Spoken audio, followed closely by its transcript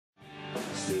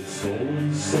Slowly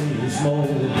staying small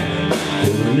for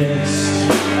the next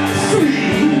 3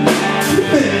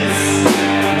 minutes.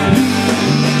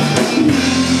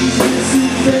 This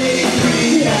is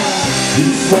baby, I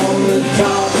just wanna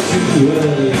talk to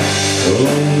her,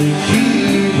 only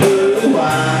keep her a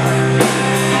while.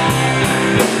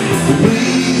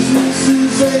 Please,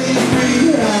 Mrs. Avery,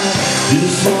 I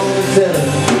just wanna tell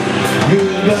her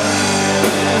goodbye.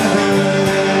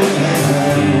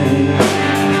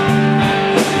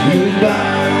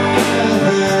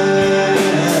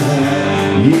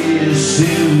 Yeah,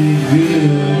 silly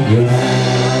goodbye.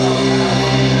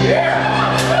 Yeah!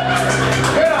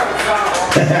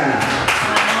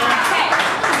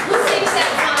 Who sings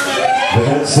that song?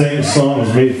 That same song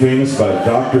was made famous by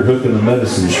Dr. Hook and the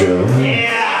Medicine Show.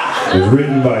 Yeah! It was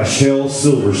written by Shel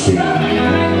Silverstein.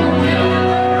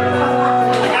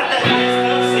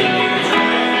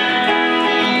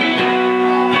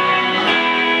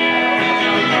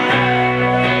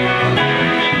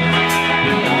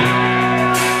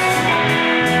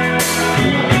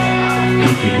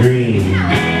 Green,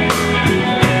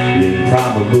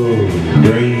 improbable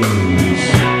dreams.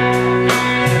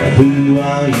 Who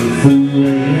are you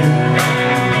fooling?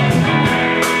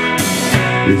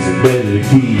 Is it better to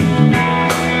keep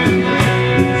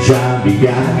the job you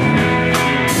got,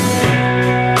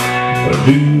 or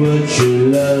do what you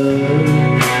love?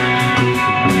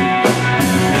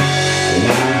 And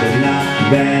I've been knocked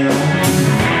down,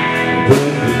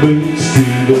 put the boots to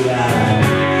the line,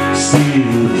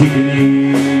 still kicking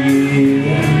in.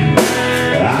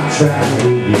 I'll try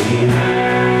again,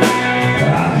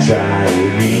 I'll try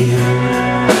again,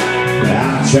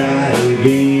 I'll try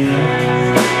again,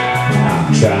 I'll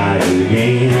try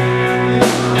again.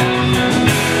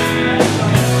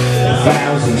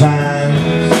 1,000 times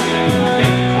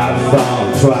I've thought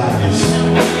twice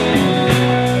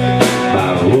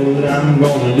about what I'm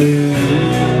gonna do.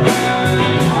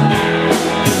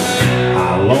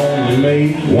 I'll only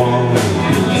make one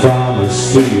promise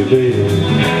to you, baby.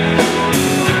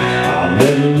 I'll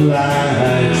never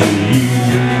lie to you.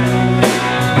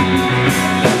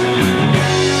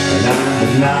 And I've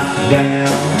been knocked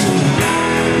down,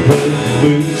 put the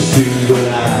boots to the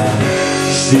line,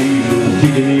 still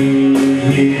kicking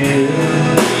in here.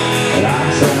 And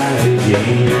I'll try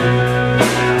again,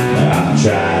 I'll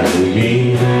try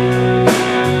again,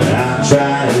 I'll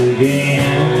try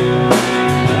again,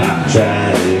 I'll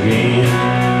try again.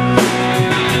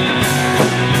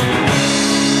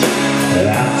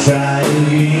 I'll try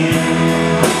again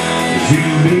to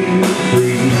be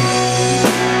free.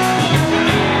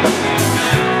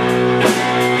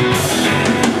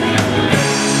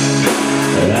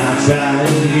 And I'll try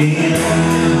again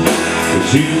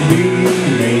to be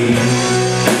me.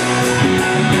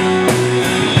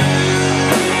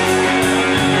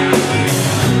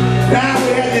 Now we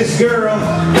had this girl.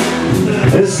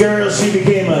 This girl, she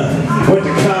went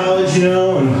to college, you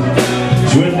know, and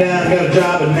she went down and got a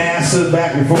job at NASA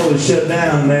back before they shut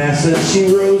down NASA.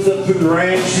 She rose up through the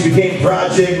ranks. She became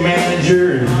project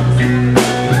manager,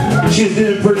 and she was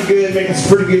doing pretty good, making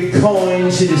some pretty good coin.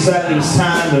 She decided it was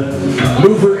time to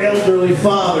move her elderly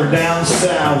father down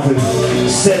south and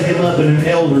set him up in an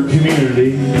elder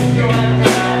community.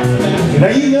 Now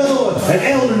you know, an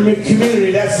elderly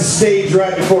community, that's the stage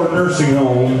right before a nursing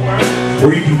home,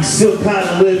 where you can still kind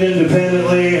of live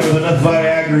independently, and with enough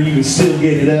Viagra you can still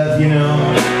get it up, you know.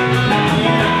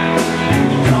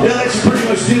 They'll let you pretty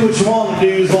much do what you want to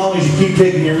do as long as you keep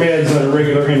taking your meds at a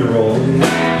regular interval.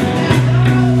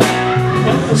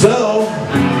 So,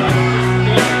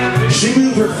 she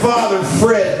moved her father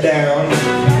Fred down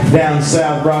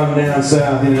south, brought him down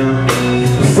south, you know.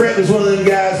 Fred was one of them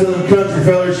guys, one of them country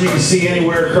fellers you can see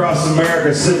anywhere across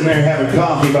America sitting there having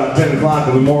coffee about 10 o'clock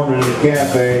in the morning at a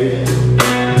cafe.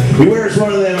 He wears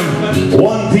one of them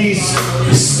one-piece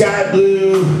sky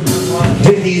blue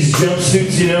Dickies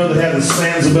jumpsuits, you know, that have the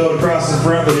stanza belt across the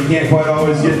front, but you can't quite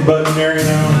always get the button there, you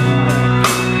know.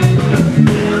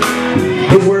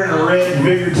 He's wearing a red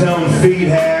Vigor Tone feed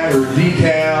hat or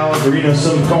decals or, you know,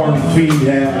 some corn feed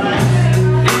hat.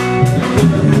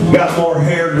 Got more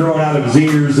hair growing out of his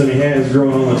ears than he has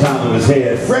growing on the top of his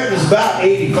head. Fred was about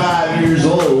 85 years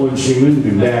old when she moved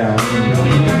him down.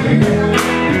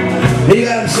 He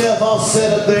got himself all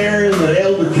set up there in the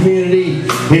elder community.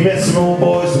 He met some old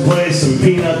boys to play some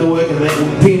pinochle with in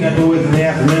the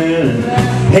afternoon, and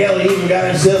hell, he even got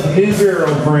himself a new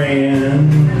girlfriend.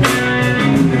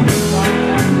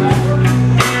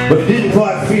 But he didn't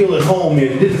quite feel at home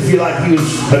yet. He didn't feel like he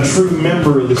was a true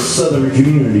member of the southern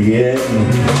community yet.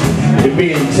 And it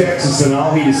being Texas and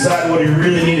all, he decided what he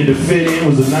really needed to fit in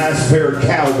was a nice pair of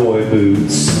cowboy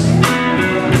boots.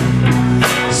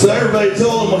 everybody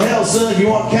told him, well, hell, son, if you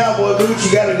want cowboy boots,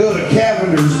 you got to go to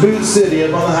Cavender's Boot City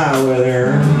up on the highway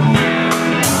there.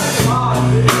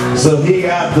 So he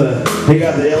got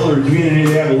the elder community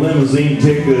to have a limousine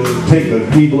take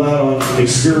the people out on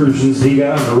excursions. He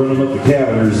got them to run them up to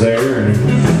Cavender's there, and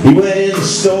he went in the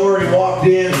store. He walked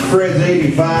in. Fred's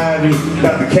 85. He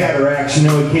got the cataracts. You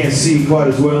know, he can't see quite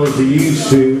as well as he used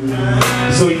to.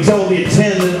 So he told the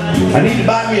attendant, "I need to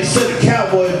buy me a set of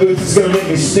cowboy boots that's going to make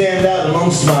me stand out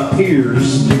amongst my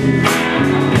peers."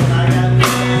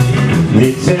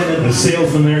 The attendant, the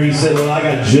salesman there, he said, "Well, I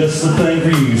got just the thing for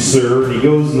you, sir." And he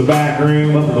goes in the back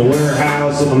room, up in the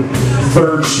warehouse, up on the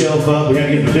third shelf up. We got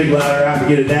to get the big ladder out to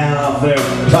get it down off the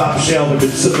top shelf. I've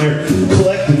been sitting there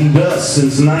collecting dust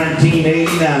since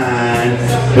 1989.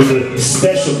 There's a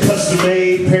special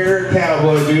custom-made pair of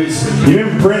cowboy boots. You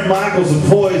remember Brent Michaels of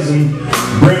Poison?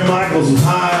 Brent Michaels was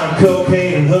high on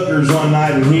cocaine and hookers one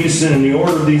night in Houston, and he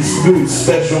ordered these boots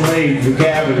special made for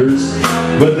Cavender's.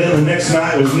 But then the next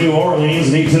night was New Orleans,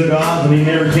 and he took off, and he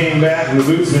never came back, and the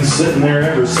boots been sitting there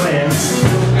ever since.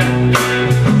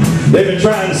 They've been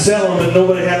trying to sell them, but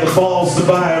nobody had the balls to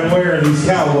buy and wear these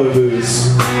cowboy boots.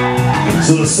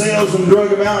 So the salesman drug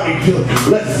them out, and he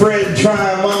let Fred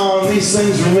try them on. These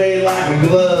things were made like a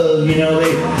glove, you know,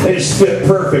 they just fit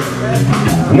perfect.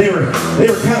 And they were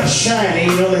kind of shiny,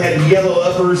 you know, they had yellow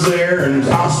uppers there and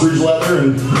ostrich leather,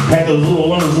 and had those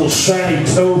little shiny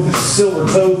silver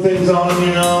toe things on them,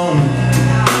 you know.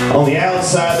 And on the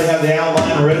outside, they have the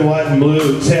outline red, white, and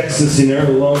blue of Texas, you know,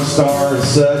 the Lone Star and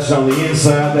such. On the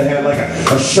inside, they had like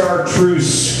a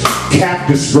chartreuse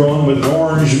cactus growing with an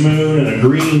orange moon and a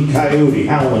green coyote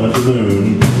howling at the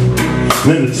moon.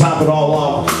 And then to top it all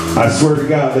off, I swear to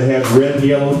God, they had red and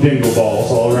yellow dingle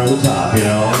balls all around the top, you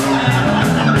know.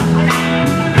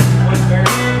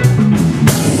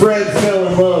 Fred fell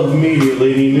in love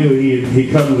immediately, and he knew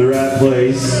he'd come to the right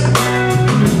place.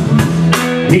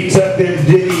 He tucked them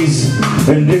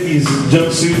Dickies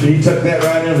jumpsuit, and he tucked that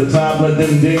right into the top, let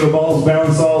them dingle balls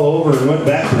bounce all over, and went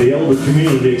back to the elder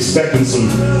community expecting some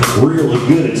really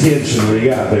good attention when he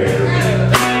got there.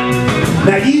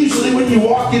 Now, usually when you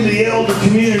walk into the elder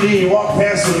community and you walk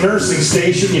past the nursing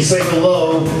station, you say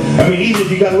hello. I mean, even if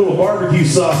you got a little barbecue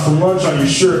sauce for lunch on your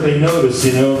shirt, they notice,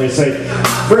 you know, and they say,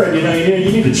 "Fred, you know,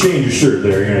 you need to change your shirt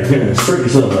there. You're going to straighten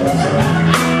yourself out."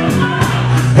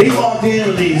 He walked in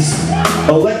with these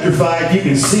electrified, you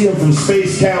can see them from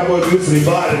Space Cowboy boots that he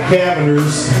bought at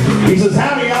Cavender's. He says,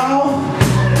 "Howdy, y'all."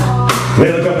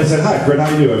 They look up and they said, "Hi, Fred, how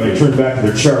you doing?" And they turned back to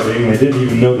their charting, and they didn't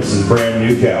even notice his brand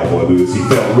new cowboy boots. He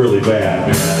felt really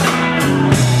bad.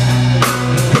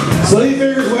 So he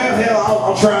figures, well, hell,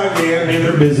 I'll try again. Maybe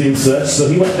they're busy and such. So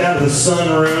he went down to the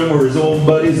sunroom where his old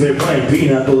buddies, they were playing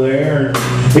pinochle there.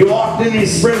 And he walked in, and he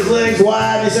spread his legs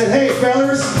wide, and he said, "Hey,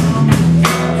 fellas,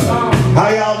 how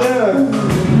y'all doing?"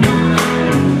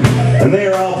 And they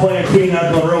were all playing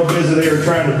pinochle and real busy. They were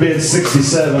trying to bid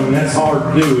 67, and that's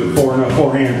hard to do with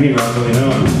four-hand pinochle, you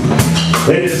know.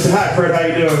 They just said, "Hi, Fred, how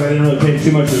you doing?" They didn't really pay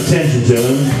too much attention to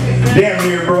him. Damn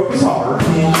near broke his heart.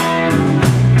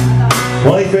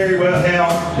 Well, he figured, well,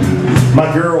 hell,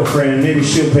 my girlfriend, maybe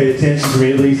she'll pay attention to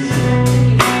me at least.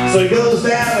 So he goes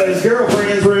down to his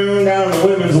girlfriend's room down in the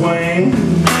women's wing.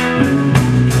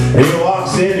 And he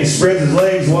walks in, he spreads his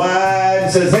legs wide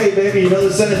and says, "Hey, baby, you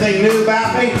notice anything new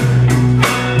about me?"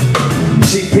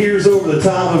 She peers over the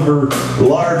top of her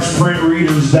large print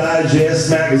Reader's Digest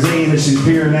magazine that she's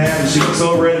peering at, and she looks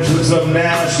over at it, she looks up and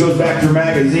down, she goes back to her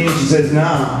magazine, she says,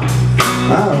 "Nah,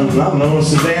 I don't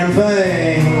notice a damn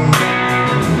thing."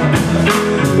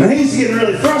 Now he's getting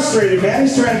really frustrated, man.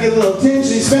 He's trying to get a little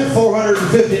attention. He spent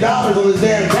 $450 on his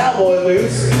damn cowboy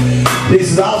boots. He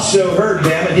says, "I'll show her,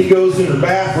 damn it." He goes in her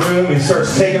bathroom, he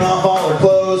starts taking off all her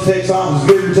clothes, takes off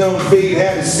his bigger-toned feet,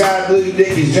 had his sky blue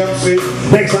Dickies jumpsuit,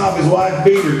 takes off his white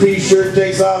beater t-shirt,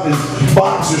 takes off his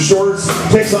boxer shorts,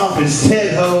 takes off his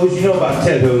Ted hose. You know about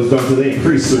Ted hose, don't you? They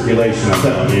increase circulation, I'm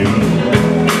telling you.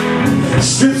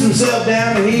 Strips himself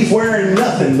down, and he's wearing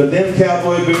nothing but them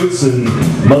cowboy boots and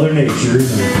Mother Nature.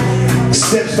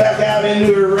 Steps back out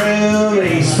into her room, and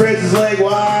he spreads his leg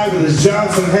wide with his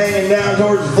Johnson hanging down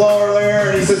towards the floor there,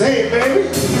 and he says, "Hey, baby,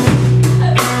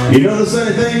 you notice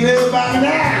anything new about me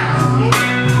now?"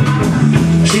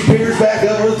 She peers back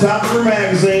up over the top of her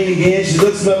magazine again. She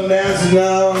looks up and down and says,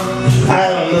 "No, I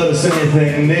don't notice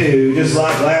anything new. Just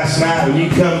like last night when you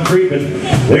come creeping,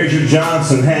 there's your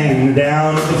Johnson hanging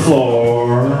down at the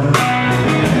floor."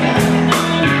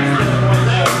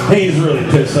 He's really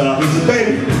pissed off. He says,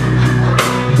 "Baby,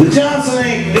 the Johnson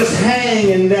ain't just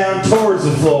hanging down towards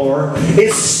the floor.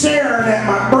 It's staring at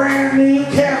my brand new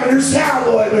Cavender's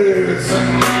cowboy boots."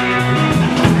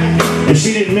 And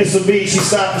she didn't missed a beat. She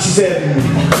stopped and she said,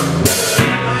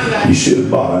 "You should have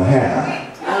bought a hat."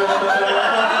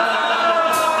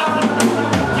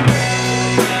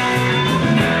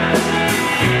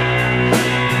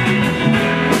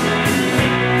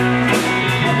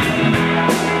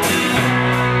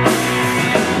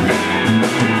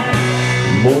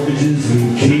 Mortgages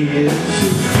and kids,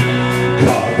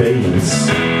 car payments,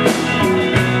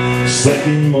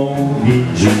 second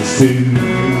mortgages too.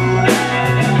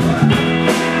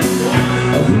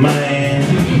 A man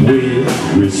with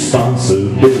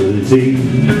responsibility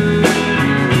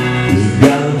has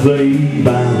gotta play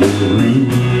by the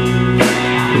rules.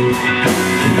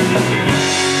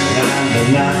 And I'm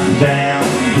knocked down,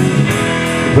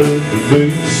 put the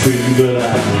boots to, but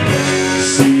I'm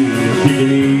still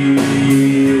kicking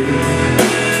it.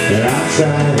 And I'll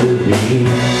try again,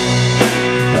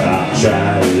 I'll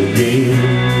try again,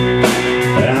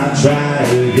 and I'll try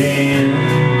again,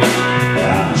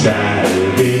 I'll try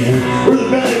again. We're the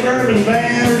Belly Bourbon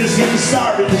Band, we're just getting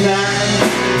started tonight.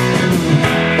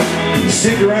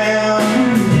 Stick around,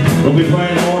 we'll be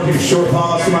playing more, take a short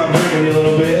pause, come out and drink a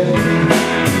little bit.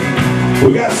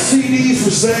 We got CDs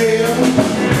for sale.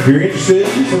 If you're interested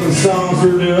in some of the songs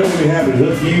we're doing, we'll be happy to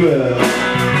hook you up.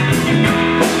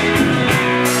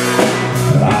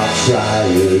 I'll try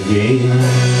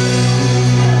again.